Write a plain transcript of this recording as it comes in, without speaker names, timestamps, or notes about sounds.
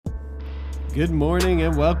Good morning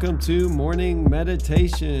and welcome to Morning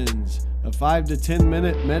Meditations, a 5 to 10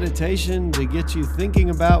 minute meditation to get you thinking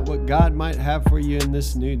about what God might have for you in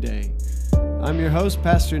this new day. I'm your host,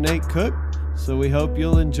 Pastor Nate Cook, so we hope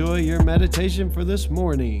you'll enjoy your meditation for this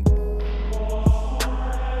morning.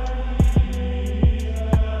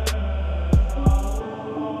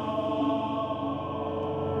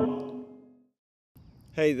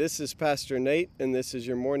 Hey, this is Pastor Nate, and this is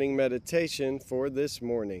your morning meditation for this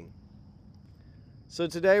morning. So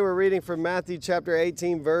today we're reading from Matthew chapter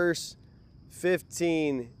 18, verse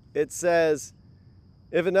 15. It says,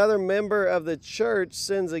 "If another member of the church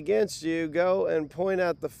sins against you, go and point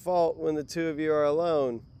out the fault when the two of you are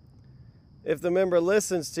alone. If the member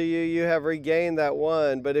listens to you, you have regained that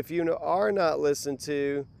one. But if you are not listened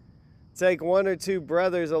to, take one or two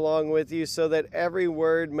brothers along with you, so that every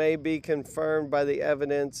word may be confirmed by the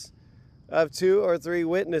evidence of 2 or 3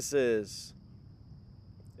 witnesses.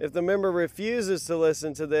 If the member refuses to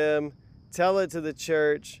listen to them, tell it to the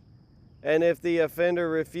church. And if the offender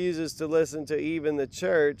refuses to listen to even the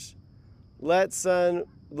church, let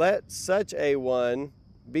such a one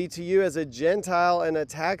be to you as a Gentile and a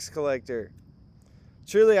tax collector.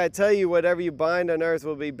 Truly I tell you, whatever you bind on earth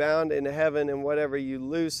will be bound in heaven, and whatever you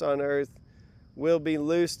loose on earth will be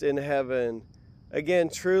loosed in heaven. Again,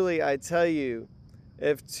 truly I tell you,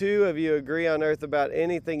 if 2 of you agree on earth about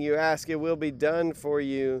anything you ask, it will be done for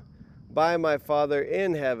you by my Father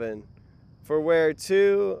in heaven. For where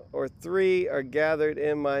 2 or 3 are gathered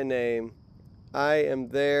in my name, I am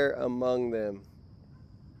there among them."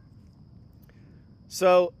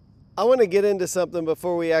 So I want to get into something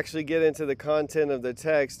before we actually get into the content of the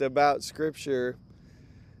text about Scripture.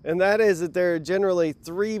 And that is that there are generally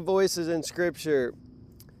 3 voices in Scripture.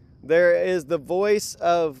 There is the voice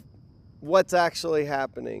of what's actually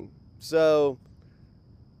happening. So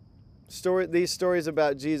these stories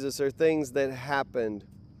about Jesus are things that happened.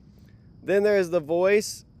 Then there is the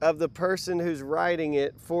voice of the person who's writing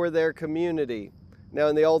it for their community. Now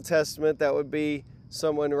in the Old Testament, that would be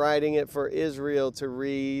someone writing it for Israel to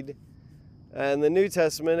read. And the New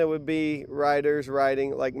Testament, it would be writers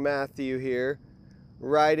writing, like Matthew here,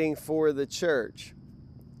 writing for the church.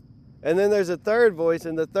 And then there's a third voice,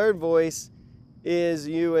 and the third voice is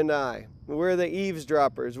you and I. We're the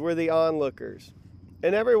eavesdroppers, we're the onlookers.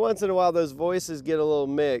 And every once in a while, those voices get a little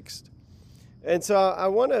mixed. And so I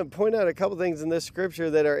want to point out a couple things in this scripture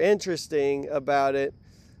that are interesting about it.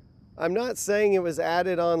 I'm not saying it was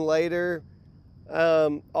added on later,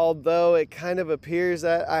 although it kind of appears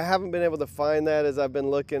that. I haven't been able to find that as I've been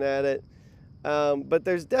looking at it. But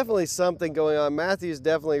there's definitely something going on. Matthew's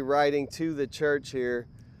definitely writing to the church here,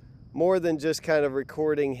 more than just kind of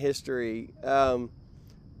recording history.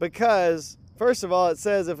 Because, first of all, it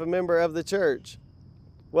says if a member of the church.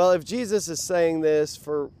 Well, if Jesus is saying this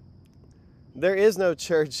there is no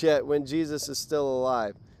church yet when Jesus is still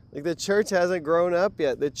alive. Like, the church hasn't grown up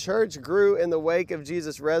yet. The church grew in the wake of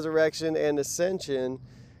Jesus' resurrection and ascension.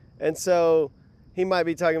 And so he might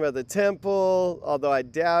be talking about the temple, although I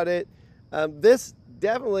doubt it. This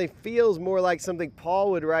definitely feels more like something Paul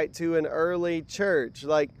would write to an early church.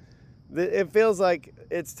 Like, it feels like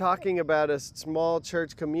it's talking about a small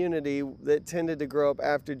church community that tended to grow up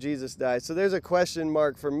after Jesus died. So there's a question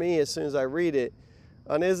mark for me as soon as I read it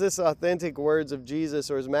on, is this authentic words of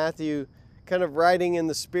Jesus, or is Matthew kind of writing in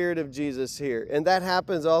the spirit of Jesus here? And that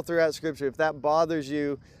happens all throughout Scripture. If that bothers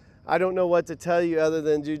you, I don't know what to tell you other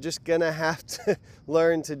than you're just going to have to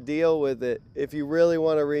learn to deal with it if you really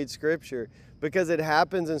want to read Scripture. Because it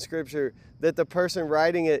happens in Scripture that the person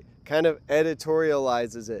writing it kind of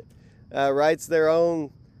editorializes it. Writes their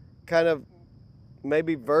own kind of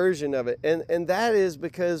maybe version of it. And that is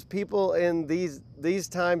because people in these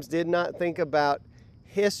times did not think about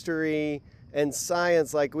history and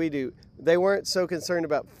science like we do. They weren't so concerned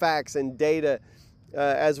about facts and data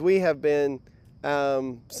as we have been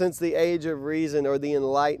since the age of reason or the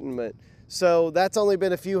Enlightenment. So that's only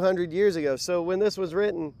been a few hundred years ago. So when this was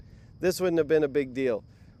written, this wouldn't have been a big deal.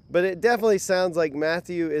 But it definitely sounds like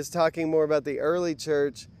Matthew is talking more about the early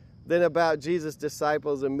church than about Jesus'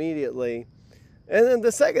 disciples immediately. And then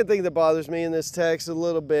the second thing that bothers me in this text a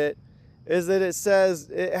little bit is that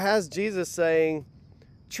it has Jesus saying,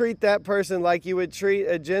 treat that person like you would treat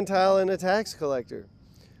a Gentile and a tax collector.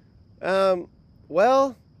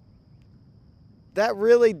 Well, that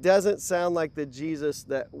really doesn't sound like the Jesus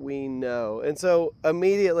that we know. And so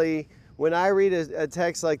immediately when I read a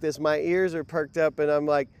text like this, my ears are perked up and I'm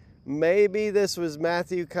like, maybe this was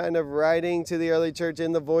Matthew kind of writing to the early church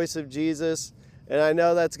in the voice of Jesus. And I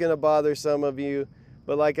know that's going to bother some of you.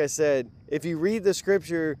 But like I said, if you read the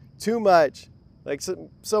Scripture too much, like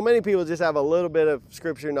so many people just have a little bit of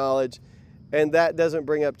Scripture knowledge, and that doesn't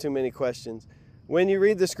bring up too many questions. When you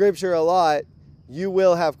read the scripture a lot, you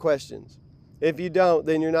will have questions. If you don't,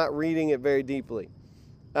 then you're not reading it very deeply.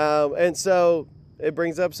 And so it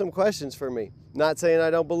brings up some questions for me. Not saying I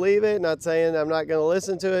don't believe it, not saying I'm not going to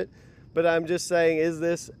listen to it, but I'm just saying, is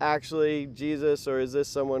this actually Jesus, or is this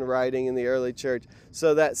someone writing in the early church?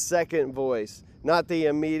 So that second voice, not the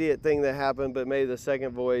immediate thing that happened, but maybe the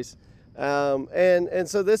second voice. And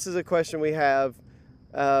so this is a question we have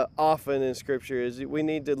often in Scripture, is we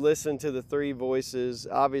need to listen to the three voices.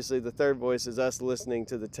 Obviously, the third voice is us listening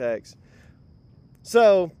to the text.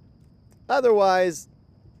 So otherwise,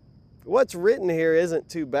 what's written here isn't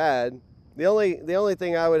too bad. The only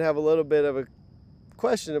thing I would have a little bit of a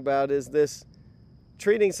question about is this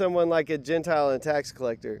treating someone like a Gentile and tax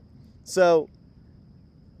collector. So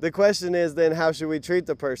the question is then, how should we treat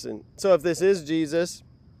the person? So if this is Jesus,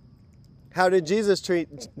 how did Jesus treat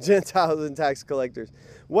Gentiles and tax collectors?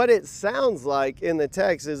 What it sounds like in the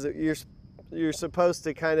text is that you're supposed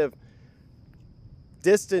to kind of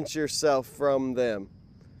distance yourself from them.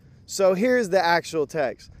 So here's the actual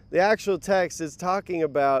text. The actual text is talking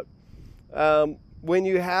about when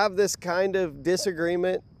you have this kind of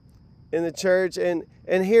disagreement in the church, and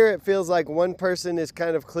here it feels like one person is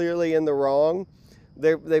kind of clearly in the wrong.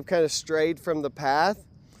 They've kind of strayed from the path.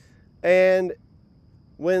 And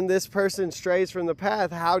when this person strays from the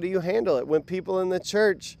path, how do you handle it? When people in the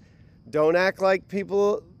church don't act like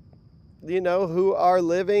people, who are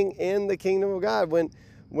living in the kingdom of God,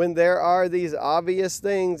 when there are these obvious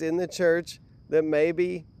things in the church that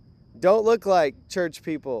maybe don't look like church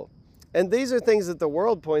people. And these are things that the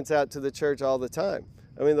world points out to the church all the time.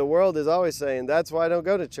 I mean, the world is always saying, that's why I don't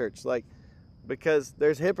go to church, because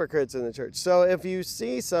there's hypocrites in the church. So if you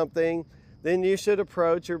see something, then you should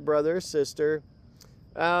approach your brother or sister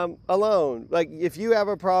alone. Like, if you have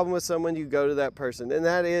a problem with someone, you go to that person. And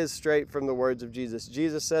that is straight from the words of Jesus.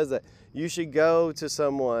 Jesus says that you should go to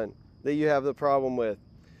someone that you have the problem with.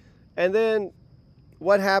 And then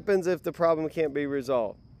what happens if the problem can't be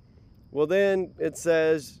resolved? Well, then it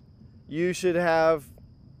says you should have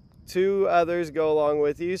two others go along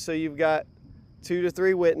with you. So you've got 2 to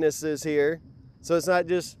 3 witnesses here. So it's not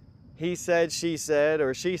just he said, she said,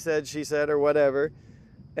 or she said, or whatever.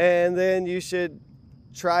 And then you should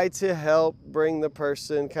try to help bring the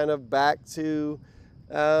person kind of back to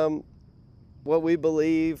what we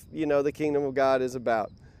believe, the kingdom of God is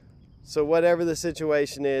about. So whatever the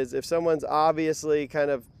situation is, if someone's obviously kind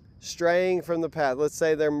of straying from the path, let's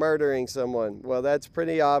say they're murdering someone, well, that's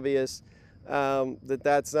pretty obvious that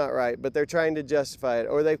that's not right, but they're trying to justify it,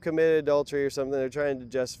 or they've committed adultery or something, they're trying to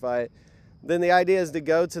justify it. Then the idea is to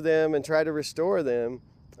go to them and try to restore them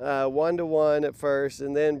one-to-one at first,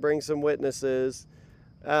 and then bring some witnesses.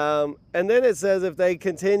 And then it says if they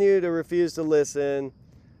continue to refuse to listen,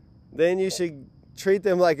 then you should treat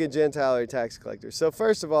them like a Gentile or tax collector. So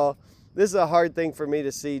first of all, this is a hard thing for me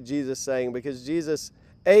to see Jesus saying, because Jesus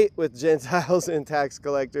ate with Gentiles and tax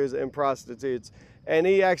collectors and prostitutes. And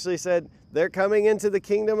he actually said, they're coming into the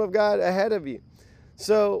kingdom of God ahead of you.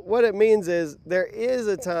 So what it means is there is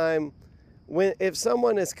a time when, if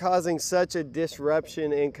someone is causing such a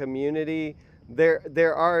disruption in community,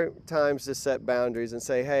 there are times to set boundaries and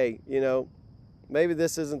say, hey, maybe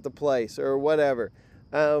this isn't the place, or whatever.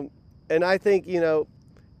 And I think,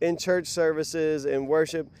 in church services and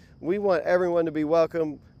worship, we want everyone to be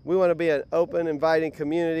welcome. We want to be an open, inviting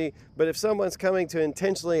community. But if someone's coming to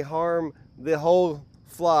intentionally harm the whole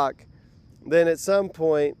flock, then at some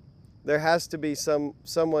point there has to be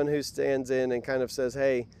someone who stands in and kind of says,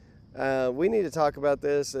 hey, we need to talk about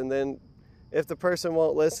this. And then if the person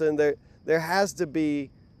won't listen, there has to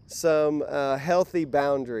be some healthy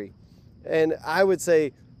boundary. And I would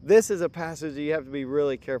say this is a passage that you have to be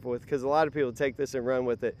really careful with, because a lot of people take this and run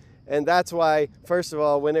with it. And that's why, first of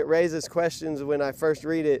all, when it raises questions when I first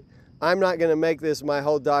read it, I'm not going to make this my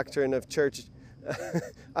whole doctrine of church.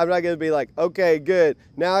 I'm not going to be like, okay, good.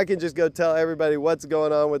 Now I can just go tell everybody what's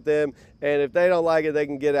going on with them. And if they don't like it, they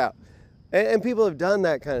can get out. And people have done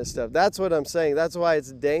that kind of stuff. That's what I'm saying. That's why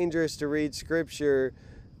it's dangerous to read Scripture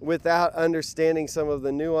without understanding some of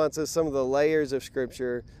the nuances, some of the layers of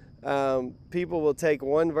Scripture. People will take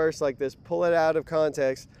one verse like this, pull it out of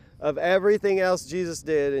context of everything else Jesus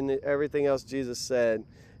did and everything else Jesus said,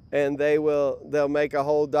 and they'll make a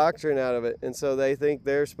whole doctrine out of it. And so they think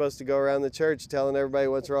they're supposed to go around the church telling everybody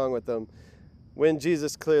what's wrong with them, when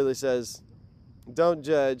Jesus clearly says, don't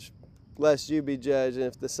judge lest you be judged, and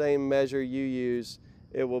if the same measure you use,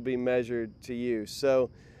 it will be measured to you.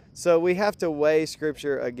 So we have to weigh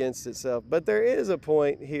Scripture against itself. But there is a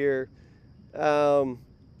point here that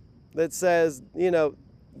says,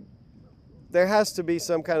 there has to be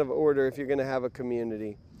some kind of order if you're going to have a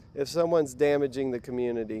community. If someone's damaging the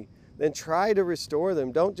community, then try to restore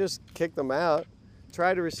them. Don't just kick them out.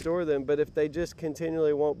 Try to restore them, but if they just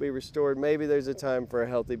continually won't be restored, maybe there's a time for a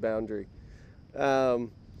healthy boundary. And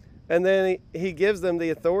then he gives them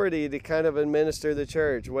the authority to kind of administer the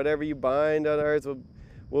church. Whatever you bind on earth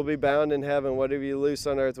will be bound in heaven. Whatever you loose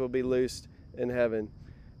on earth will be loosed in heaven.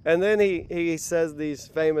 And then he says these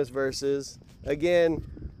famous verses. Again,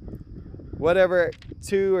 whatever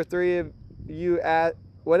two or three of you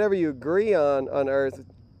whatever you agree on earth,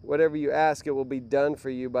 whatever you ask, it will be done for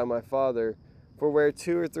you by my Father. For where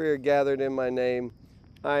two or three are gathered in my name,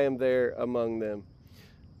 I am there among them.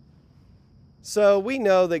 So we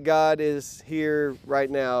know that God is here right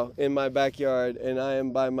now in my backyard, and I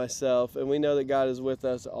am by myself, and we know that God is with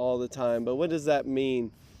us all the time. But what does that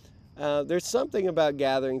mean? There's something about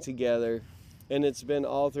gathering together, and it's been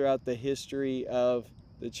all throughout the history of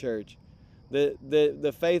the church.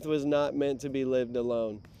 The faith was not meant to be lived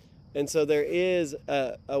alone. And so there is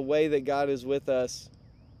a way that God is with us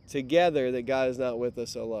together, that God is not with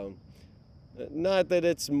us alone. Not that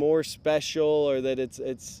it's more special or that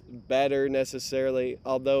it's better necessarily,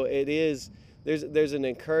 although it is. There's an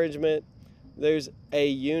encouragement, there's a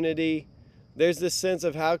unity, there's this sense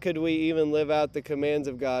of how could we even live out the commands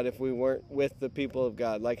of God if we weren't with the people of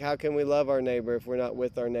God? Like, how can we love our neighbor if we're not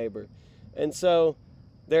with our neighbor? And so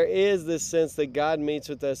there is this sense that God meets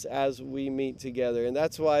with us as we meet together. And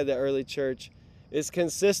that's why the early church is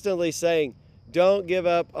consistently saying, don't give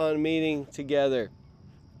up on meeting together.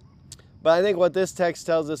 But I think what this text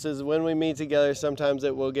tells us is when we meet together, sometimes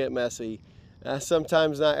it will get messy.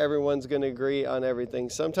 Sometimes not everyone's going to agree on everything.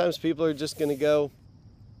 Sometimes people are just going to go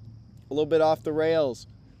a little bit off the rails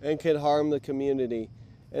and could harm the community.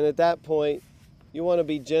 And at that point, you want to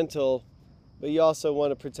be gentle, but you also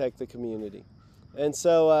want to protect the community. And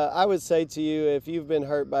so I would say to you, if you've been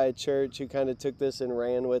hurt by a church who kind of took this and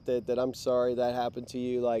ran with it, that I'm sorry that happened to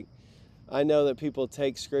you. Like, I know that people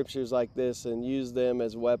take scriptures like this and use them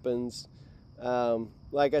as weapons.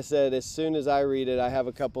 Like I said, as soon as I read it, I have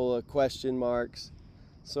a couple of question marks.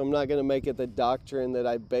 So I'm not going to make it the doctrine that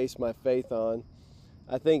I base my faith on.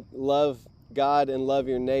 I think love God and love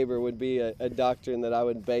your neighbor would be a doctrine that I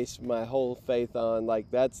would base my whole faith on.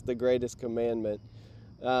 Like, that's the greatest commandment.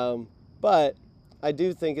 But I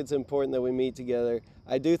do think it's important that we meet together.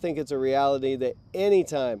 I do think it's a reality that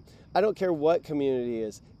anytime, I don't care what community it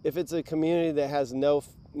is, if it's a community that has no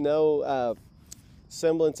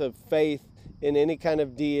semblance of faith in any kind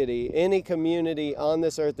of deity, any community on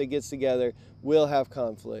this earth that gets together will have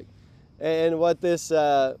conflict. And what this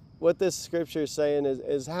scripture is saying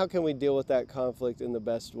is how can we deal with that conflict in the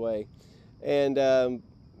best way? And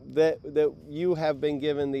that you have been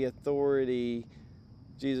given the authority,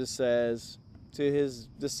 Jesus says, to his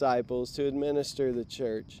disciples to administer the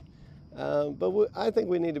church. But I think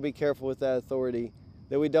we need to be careful with that authority,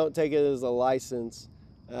 that we don't take it as a license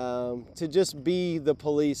to just be the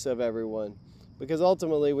police of everyone, because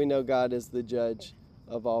ultimately we know God is the judge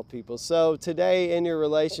of all people. So today in your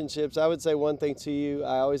relationships, I would say one thing to you.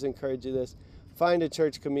 I always encourage you this: find a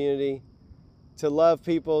church community to love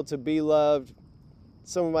people, to be loved.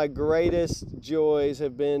 Some of my greatest joys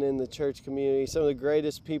have been in the church community. Some of the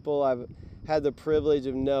greatest people I've had the privilege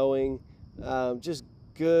of knowing, just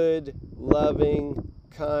good, loving,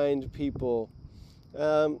 kind people.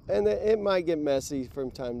 And it might get messy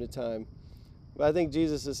from time to time. But I think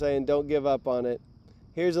Jesus is saying, don't give up on it.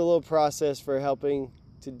 Here's a little process for helping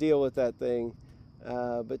to deal with that thing.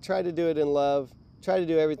 But try to do it in love. Try to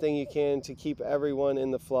do everything you can to keep everyone in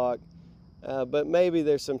the flock. But maybe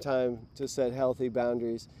there's some time to set healthy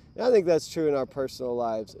boundaries. And I think that's true in our personal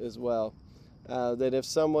lives as well. That if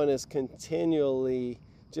someone is continually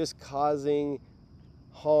just causing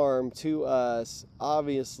harm to us,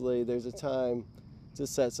 obviously there's a time to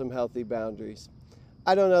set some healthy boundaries.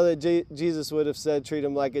 I don't know that Jesus would have said treat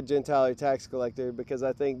him like a Gentile or tax collector, because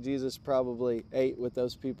I think Jesus probably ate with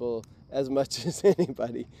those people as much as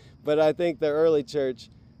anybody. But I think the early church,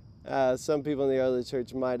 some people in the early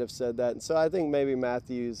church might have said that. And so I think maybe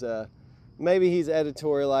Matthew's, maybe he's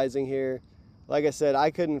editorializing here. Like I said,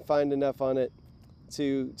 I couldn't find enough on it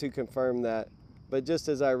to confirm that. But just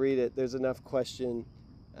as I read it, there's enough question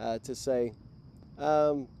to say,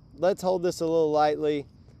 let's hold this a little lightly.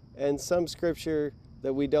 And some scripture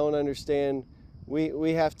that we don't understand,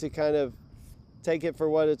 we have to kind of take it for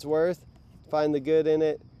what it's worth, find the good in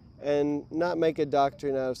it, and not make a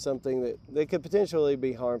doctrine out of something that could potentially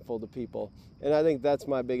be harmful to people. And I think that's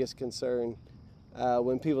my biggest concern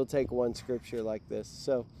when people take one scripture like this.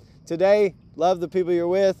 So today, love the people you're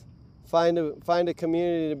with, find a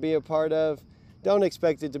community to be a part of. Don't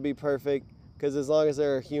expect it to be perfect, because as long as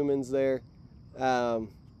there are humans there,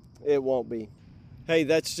 it won't be. Hey,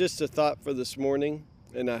 that's just a thought for this morning,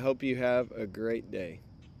 and I hope you have a great day.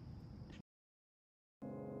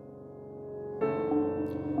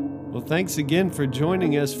 Well, thanks again for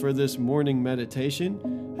joining us for this morning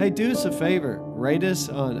meditation. Hey, do us a favor, rate us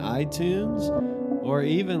on iTunes, or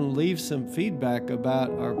even leave some feedback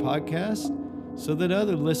about our podcast so that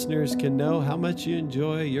other listeners can know how much you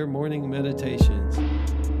enjoy your morning meditations.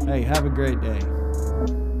 Hey, have a great day.